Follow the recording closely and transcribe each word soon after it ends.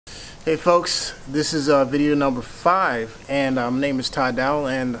Hey folks, this is video number 5, and my name is Todd Dowell,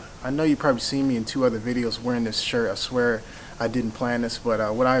 and I know you probably seen me in 2 other videos wearing this shirt. I swear I didn't plan this,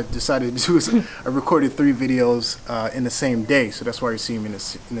 but what I decided to do is I recorded 3 videos in the same day, so that's why you're seeing me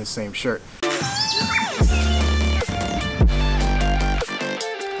in the same shirt.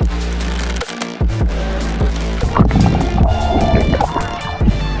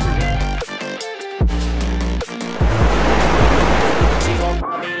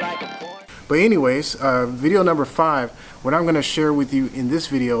 But anyways, video number 5, what I'm going to share with you in this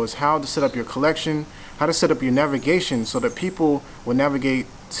video is how to set up your collection, how to set up your navigation so that people will navigate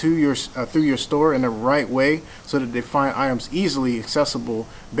to your through your store in the right way so that they find items easily accessible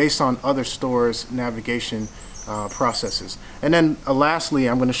based on other stores' navigation processes. And then lastly,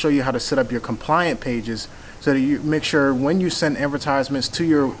 I'm going to show you how to set up your compliant pages so that you make sure when you send advertisements to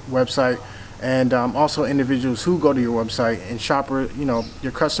your website and also individuals who go to your website and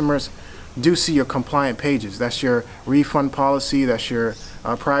your customers do see your compliant pages. That's your refund policy, that's your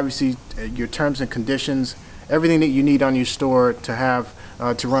privacy, your terms and conditions, everything that you need on your store to have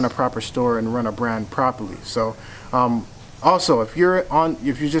to run a proper store and run a brand properly. So also, if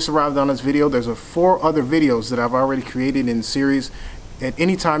you just arrived on this video, there's 4 other videos that I've already created in the series. At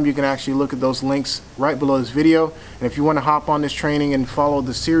any time you can actually look at those links right below this video, and if you want to hop on this training and follow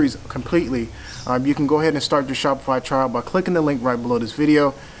the series completely, you can go ahead and start your Shopify trial by clicking the link right below this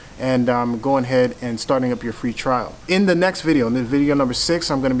video and going ahead and starting up your free trial. In the next video, in this video number 6,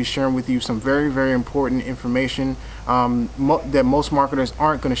 I'm going to be sharing with you some very important information that most marketers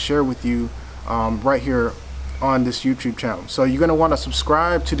aren't going to share with you right here on this YouTube channel. So you're going to want to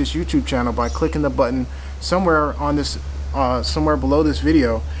subscribe to this YouTube channel by clicking the button somewhere on this somewhere below this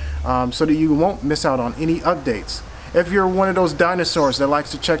video so that you won't miss out on any updates. If you're one of those dinosaurs that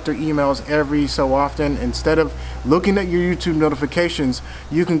likes to check their emails every so often, instead of looking at your YouTube notifications,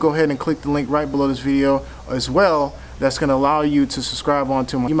 you can go ahead and click the link right below this video as well. That's going to allow you to subscribe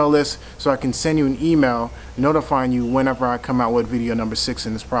onto my email list so I can send you an email notifying you whenever I come out with video number 6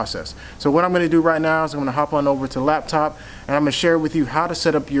 in this process. So what I'm going to do right now is I'm going to hop on over to the laptop and I'm going to share with you how to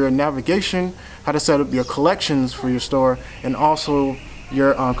set up your navigation, how to set up your collections for your store, and also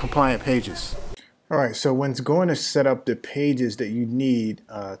your compliant pages. Alright, so when it's going to set up the pages that you need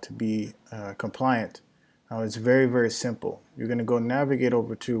to be compliant, it's very simple. You're going to go navigate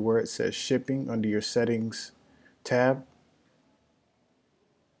over to where it says shipping under your settings tab.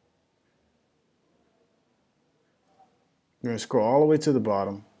 You're going to scroll all the way to the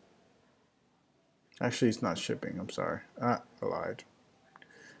bottom. Actually, it's not shipping, I'm sorry. I lied.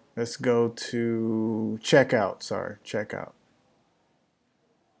 Let's go to checkout, checkout.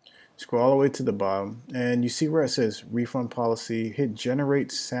 Scroll all the way to the bottom and you see where it says refund policy. Hit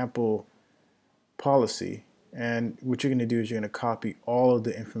generate sample policy, and what you're going to do is you're going to copy all of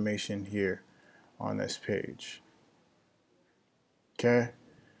the information here on this page. Okay,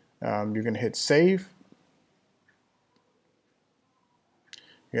 you're going to hit save.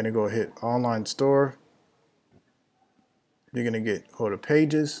 You're going to go hit online store. You're going to go to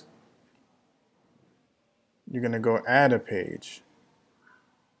pages. You're going to go add a page.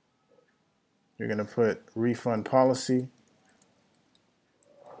 You're going to put refund policy.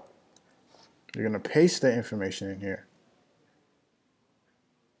 You're going to paste the information in here.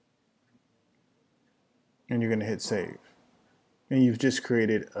 And you're going to hit save. And you've just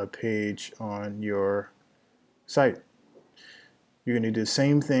created a page on your site. You're going to do the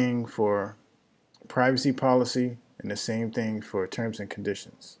same thing for privacy policy and the same thing for terms and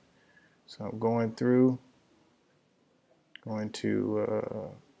conditions. So I'm going to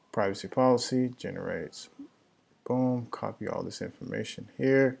privacy policy, generates, boom, copy all this information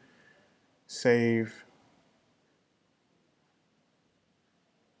here, save,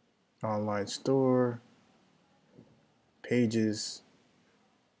 online store, pages,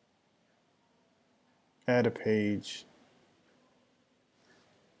 add a page,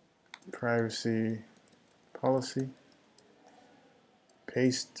 privacy policy,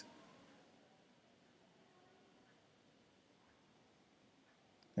 paste,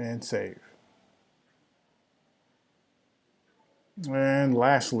 and save. And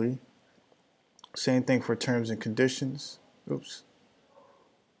lastly, same thing for terms and conditions. Oops.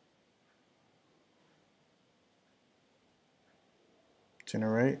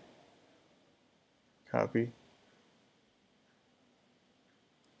 Generate, copy,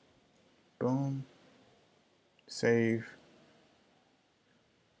 boom, save,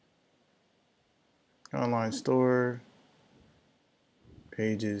 online store,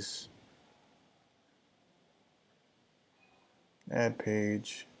 pages, add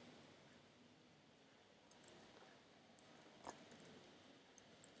page,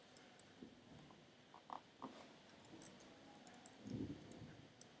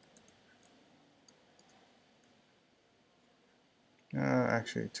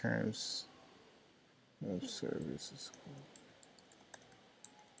 actually terms of services.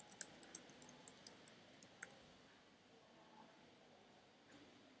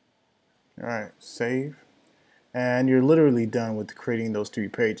 All right, save. And you're literally done with creating those 3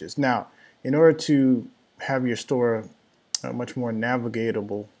 pages. Now, in order to have your store much more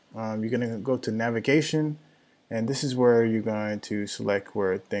navigatable, you're going to go to navigation, and this is where you're going to select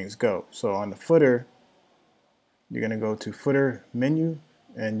where things go. So on the footer, you're going to go to footer menu,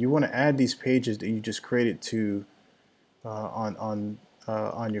 and you want to add these pages that you just created to on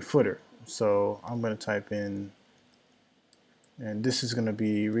your footer. So I'm going to type in, and this is going to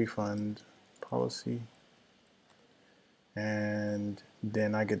be refund policy, and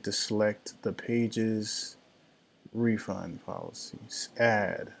then I get to select the pages refund policies,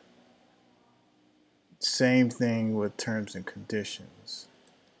 add. Same thing with terms and conditions,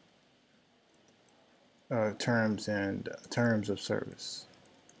 terms of service.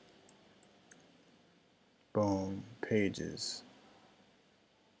 Boom, pages,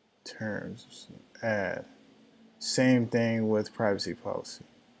 terms, add. Same thing with privacy policy.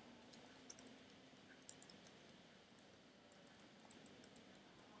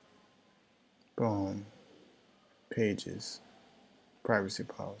 Boom, pages, privacy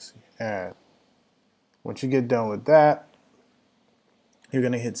policy, add. Once you get done with that, you're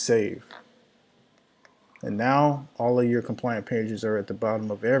going to hit save. And now all of your compliant pages are at the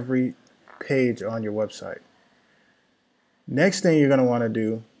bottom of every page on your website. Next thing you're going to want to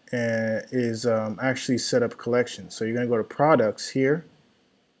do is actually set up collections. So you're going to go to products here,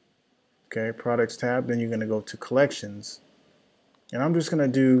 okay, products tab, then you're going to go to collections. And I'm just going to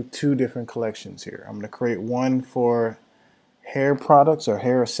do 2 different collections here. I'm going to create one for hair products or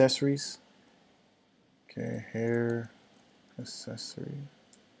hair accessories. Okay, hair accessory.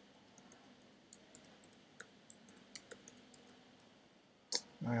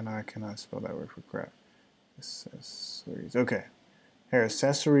 And I cannot spell that word for crap. Accessories. Okay. Hair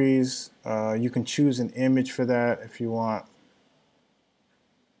accessories. You can choose an image for that if you want.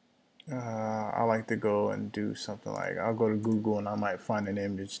 I like to go and do something like, I'll go to Google and I might find an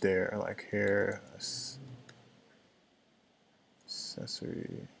image there like hair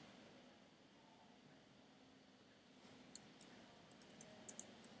accessory.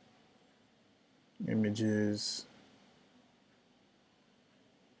 Images.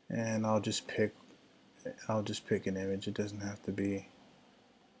 And I'll just pick an image. It doesn't have to be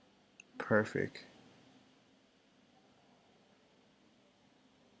perfect.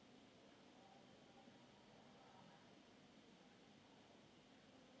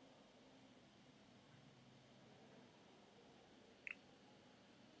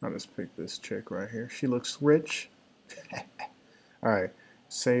 I'll just pick this chick right here. She looks rich. Alright,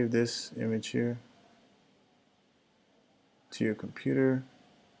 save this image here to your computer.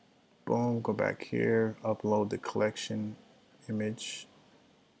 Boom, go back here, upload the collection image,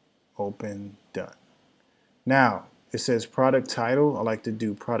 open, done. Now, it says product title. I like to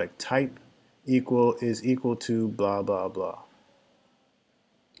do product type is equal to blah, blah, blah.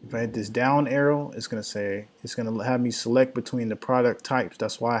 If I hit this down arrow, it's going to have me select between the product types.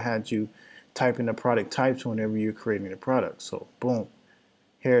 That's why I had you type in the product types whenever you're creating a product. So boom,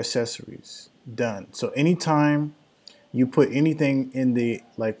 hair accessories, done. So anytime you put anything in the,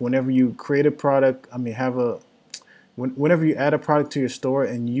 like whenever you create a product, whenever you add a product to your store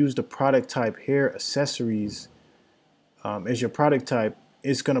and you use the product type hair accessories as your product type,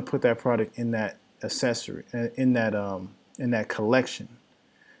 it's going to put that product in that accessory, in that collection.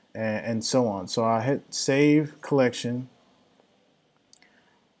 And so on. So I hit save collection.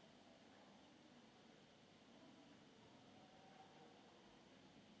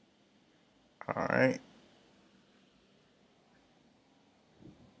 All right.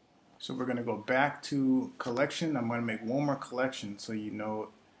 So we're going to go back to collection. I'm going to make one more collection so you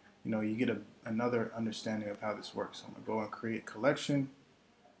get another understanding of how this works. So I'm going to go and create collection.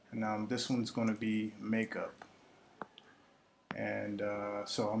 And this one's going to be makeup. And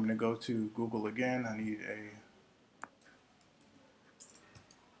so I'm going to go to Google again. I need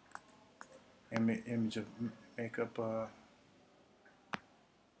a image of makeup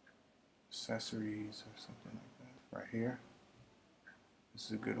accessories or something like that right here. This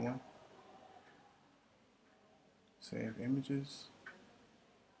is a good one. Save images.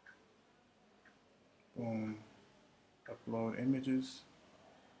 Boom. Upload images.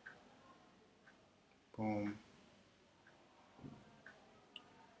 Boom.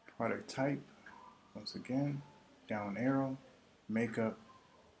 Product type. Once again, down arrow, makeup,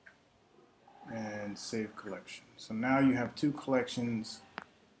 and save collection. So now you have 2 collections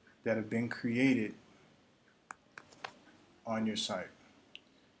that have been created on your site.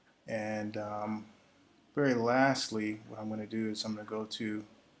 And very lastly, what I'm going to do is I'm going to go to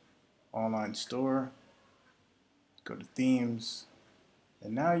online store, go to themes,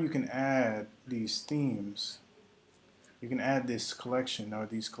 and now you can add these themes. You can add this collection or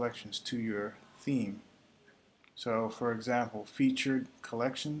these collections to your theme. So for example, featured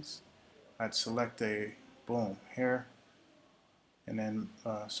collections, I'd select a, boom, hair, and then,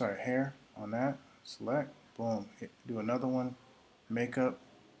 hair on that, select, boom, do another one, makeup,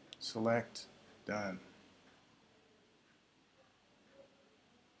 select, done.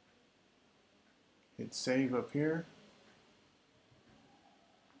 Hit save up here,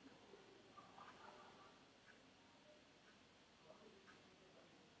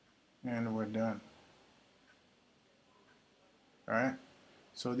 and we're done. All right,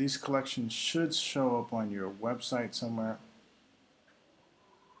 so these collections should show up on your website somewhere.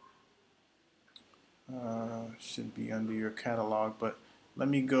 Should be under your catalog, but let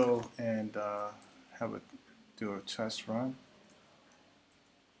me go and do a test run.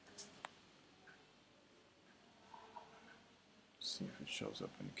 See if it shows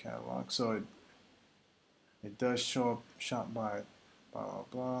up in the catalog. So it does show up, shop by blah blah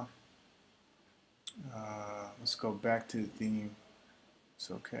blah. Let's go back to the theme.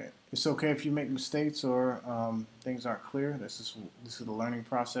 It's okay. It's okay if you make mistakes or things aren't clear. This is the learning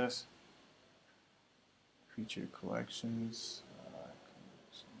process. Featured collections.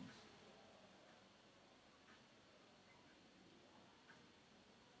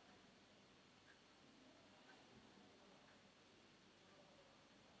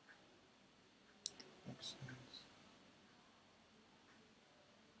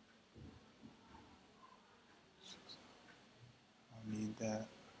 I'll need that.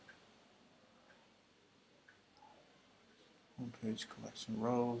 Homepage collection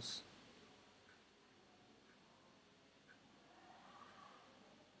rows.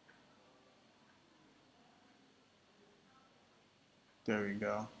 There we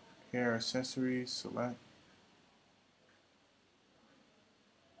go. Hair accessories, select.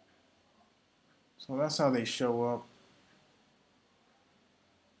 So that's how they show up.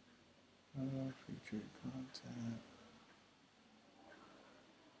 Featured content.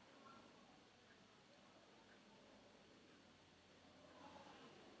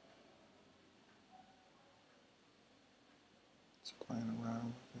 Just playing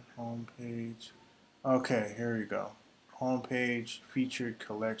around with the home page. Okay, here we go. Home page, featured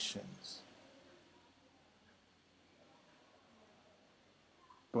collections.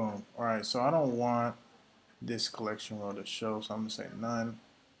 Boom. All right, so I don't want this collection row to show, so I'm gonna say none,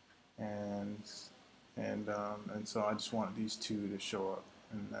 and so I just want these two to show up,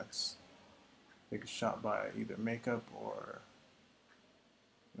 and that's they can shop by either makeup or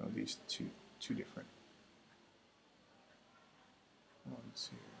these two different ones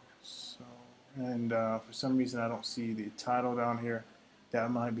here. So and for some reason I don't see the title down here.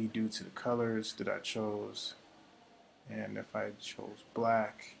 That might be due to the colors that I chose, and if I chose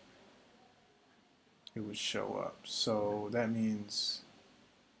black, it would show up. So that means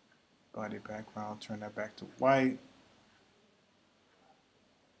body background, turn that back to white.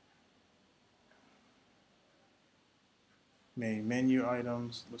 Main menu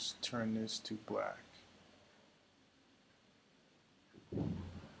items, let's turn this to black.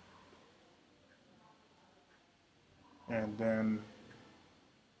 And then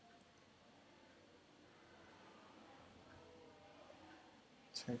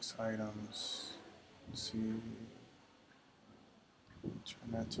text items, let's see,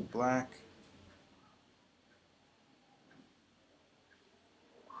 turn that to black.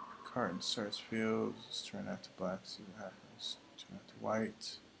 Cart and search fields, let's turn that to black, see what happens. Turn that to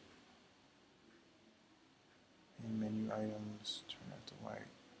white. Main menu items, turn that to white.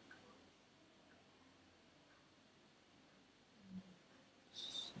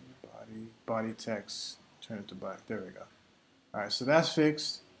 Body text, turn it to black. There we go. All right, so that's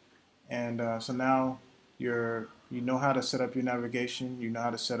fixed, and so now you know how to set up your navigation. You know how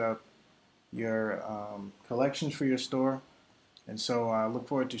to set up your collections for your store, and so I look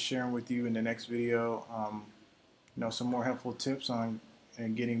forward to sharing with you in the next video. Some more helpful tips on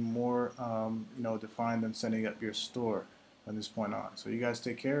and getting more defined and setting up your store from this point on. So you guys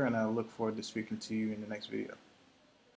take care, and I look forward to speaking to you in the next video.